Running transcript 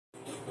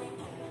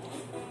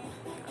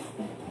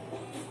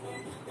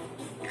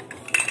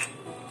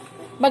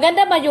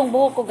Maganda ba yung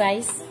buhok ko,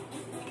 guys?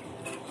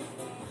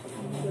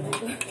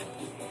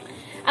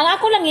 Ang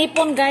ako lang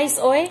ngipon, guys,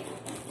 oy.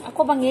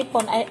 Ako bang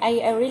ngipon?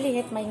 I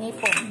really hate my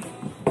ngipon.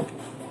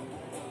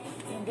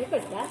 Hindi ko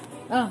ba?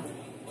 Ah.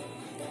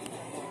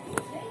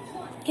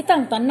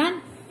 Kitang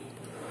tanan.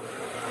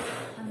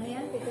 Ano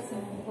yan? Because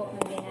ng buhok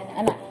ng ginana.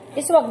 Ana,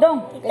 iswag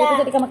dong.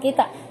 Kaya di ka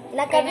makita.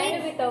 Kaya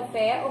na bitaw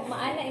pe, ug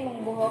maana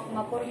imong buhok,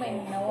 mapurma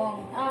imong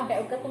nawong. Kaya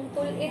ug katong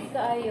tulit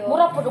kaayo.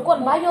 Mura po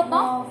dukon, bayot,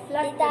 no?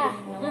 Flat Tita,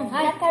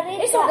 hi.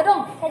 Iswag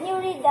dong. can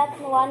you read that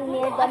one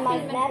near the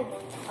magnet?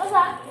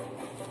 Asa?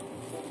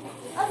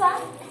 Asa?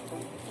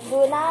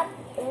 Do not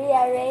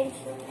rearrange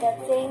the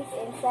things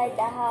inside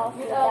the house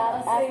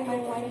without asking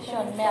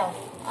permission. Mel.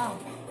 Ah.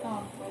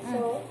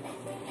 So,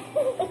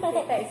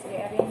 Tita is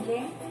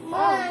rearranging.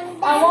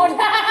 Amon.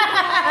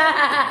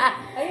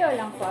 Ayo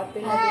lang po,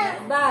 pila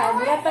din. Ba,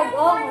 muratag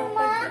oh.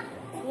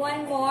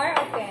 One more,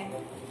 okay.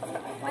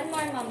 One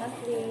more, mama,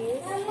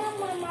 please.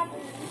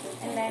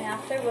 And then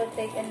after, we'll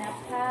take a nap,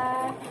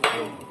 ha?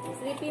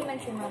 Sleepy man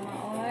si mama,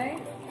 or?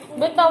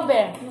 Bitaw,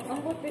 be.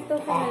 Ang but bito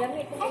ko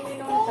malamig. Kung hindi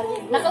nung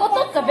nakaligo.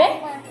 Nakautot ka, be?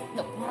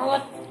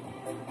 What?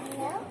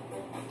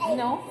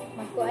 No?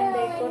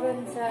 Magkuanday ko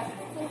rin sa...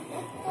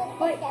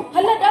 Hoy,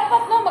 hala,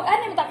 dapat, no?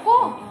 Mag-anim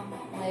tako.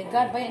 Oh my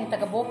God, ba yung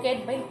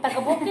taga-bukid? Ba yung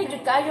taga-bukid?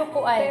 Yung kaayo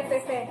ko ay.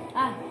 Fe.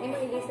 Imo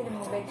ilisa ng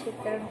mga bedsheet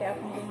karon kaya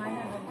akong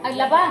gumana. Ay,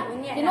 laba.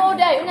 Tinuod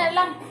ay. Una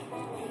lang.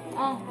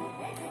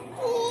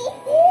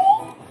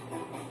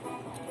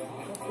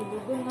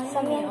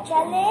 Samyang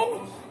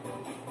challenge.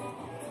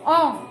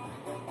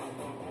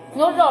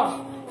 Noodles.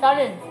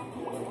 Challenge.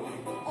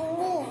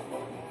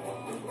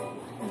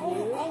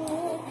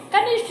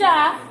 Kani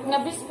siya nga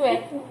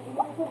biskwit.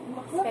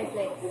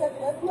 Skyflakes.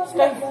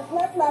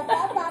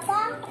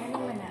 Ano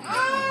man na?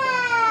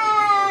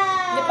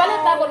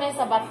 Nipalit ako na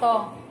sa bato.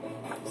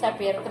 Sa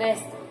Pier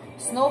 3.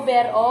 Snow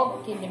Bear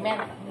o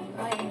Kindimen.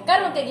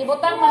 Karon kay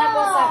gibutang man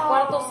ako sa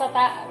kwarto sa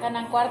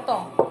kanang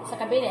kwarto sa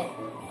kabinet.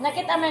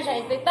 Nakita man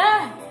siya,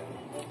 tita.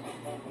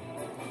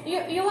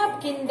 You have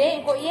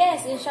kindi? Ko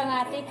yes, yun siya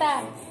nga,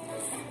 tita.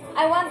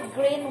 I want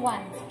green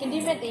one.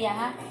 Kindimen iya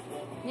ha.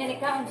 Niya,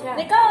 nikaon siya.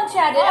 Nikaon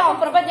siya. Dahil akong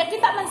probad niya.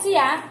 Kita man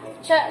siya.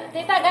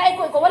 Tita, gaya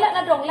ko. Wala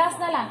na dong. Last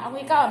na lang. Ako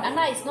ikaon. Ang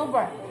na,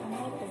 snowbird.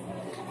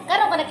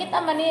 Karon ko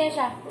nakita man niya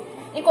siya.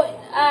 Iko,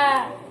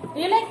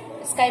 you like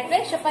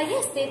Skyflakes? Siya pa,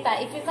 yes, tita.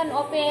 If you can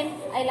open,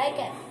 I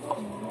like it.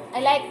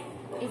 I like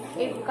if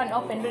you can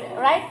open.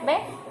 Right, be?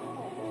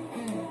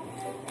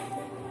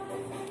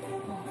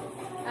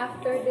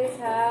 After this,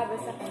 ha,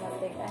 basta ko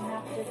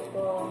mag-take-anak. Just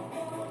go.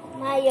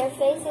 Ma, your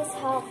face is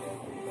hot.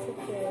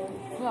 Sige.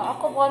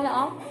 Ako po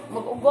na,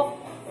 mag-ugok.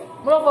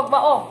 Mura,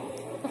 magbao.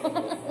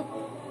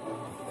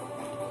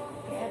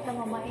 Kaya ito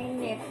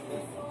mamainit.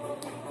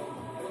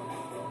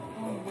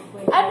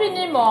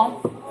 Abrinin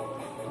mo,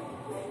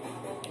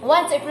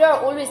 once if you are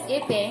always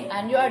eating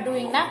and you are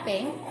doing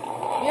nothing,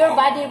 your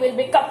body will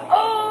become,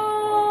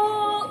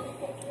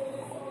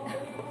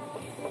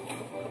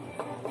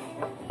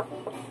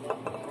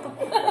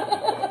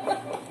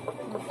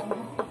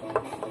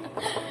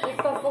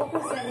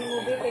 Ipa-focus na ni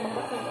Movie kay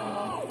bakit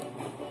ano.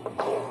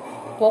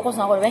 Focus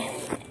na ako, be.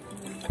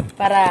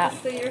 Para,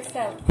 To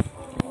yourself.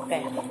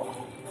 okay.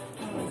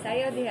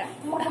 Sayo diha.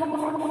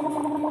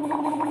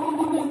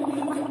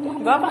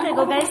 Go pa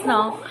kayo, guys,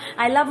 no?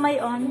 I love my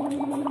own.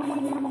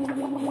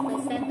 The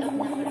scent of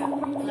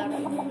laro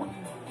mo.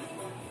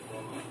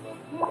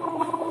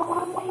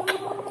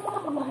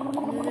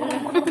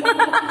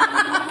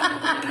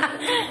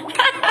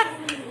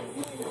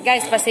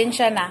 Guys,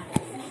 pasensya na.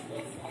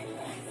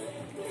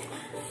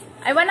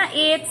 I wanna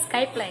eat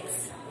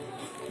Skyflakes.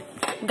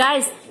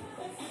 Guys,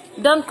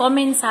 don't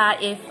comment sa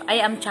if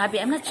I am chubby.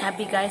 I'm not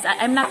chubby, guys.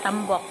 I'm not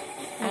tambok.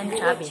 I'm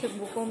chubby.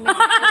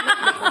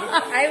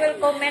 I will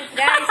comment,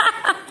 guys.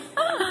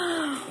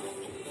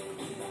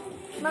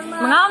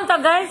 Mga to,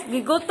 guys.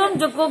 Gigutom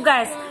jud ko,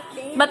 guys.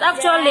 But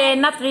actually,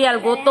 not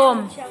real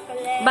gutom.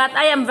 But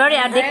I am very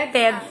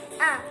addicted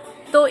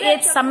to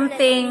eat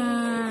something,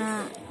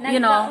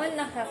 you know,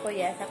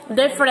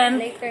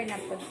 different. Later na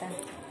punta.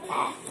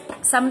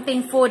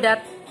 Something food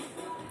that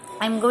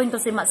I'm going to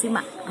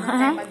sima-sima.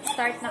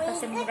 Mag-start na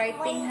kasi mong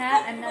writing,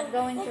 ha? I'm not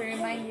going to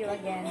remind you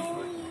again.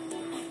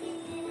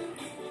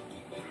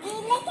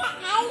 Like an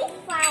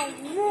elephant.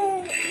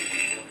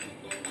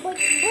 But.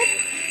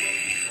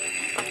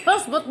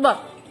 First, but.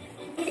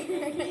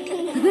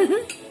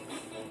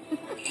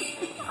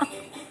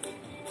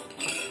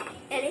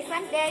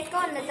 Elephant there ko,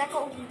 nadako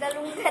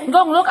dalunggan.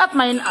 Gong, look at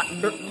my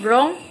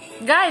wrong.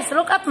 Guys,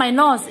 look at my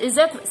nose. Is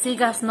that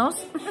Siga's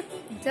nose?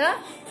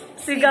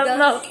 Siga's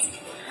nose.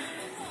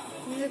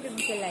 Look at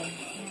the line.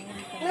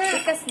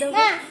 Tikas daw.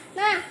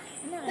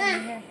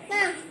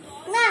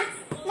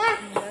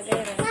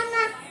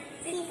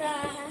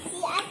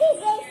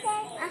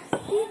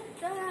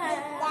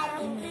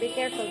 Be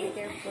careful, be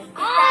careful.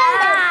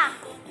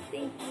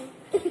 Thank you.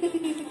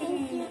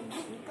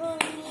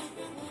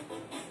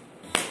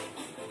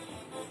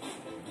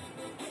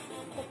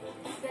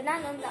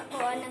 Gananon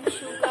ako ng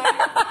sugar.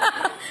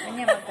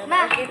 Kanya,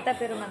 magkakaroon kita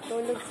pero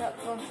matulog sa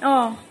ako.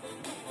 Oh.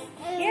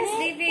 Yes,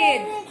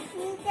 David.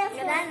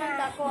 Gananon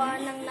ako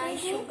ng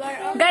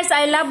sugar. Guys,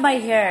 I love my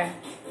hair.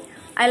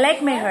 I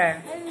like my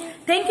hair.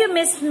 Thank you,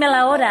 Miss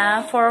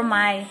Melora, for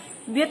my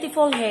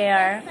beautiful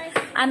hair.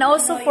 And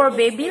also for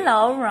baby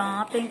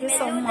Laura. Thank you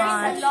so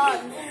much.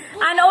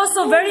 And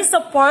also very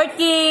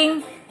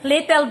supporting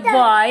little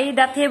boy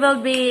that he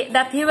will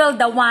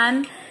the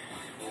one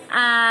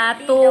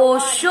to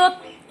shoot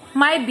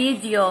my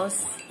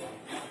videos.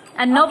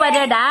 And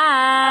nobody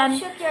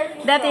than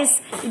that is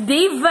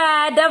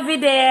David.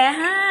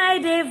 Hi,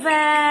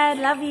 David.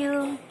 Love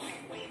you.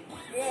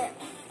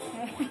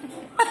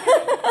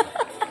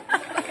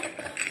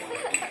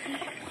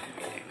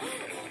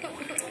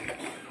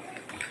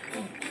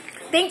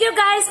 Thank you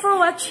guys for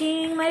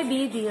watching my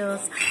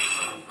videos.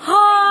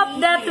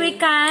 Hope that we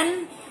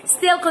can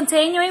still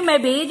continuing my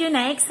video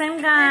next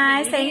time,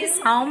 guys. Thank you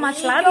so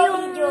much. Love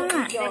you.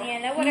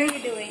 Daniela, what are you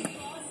doing?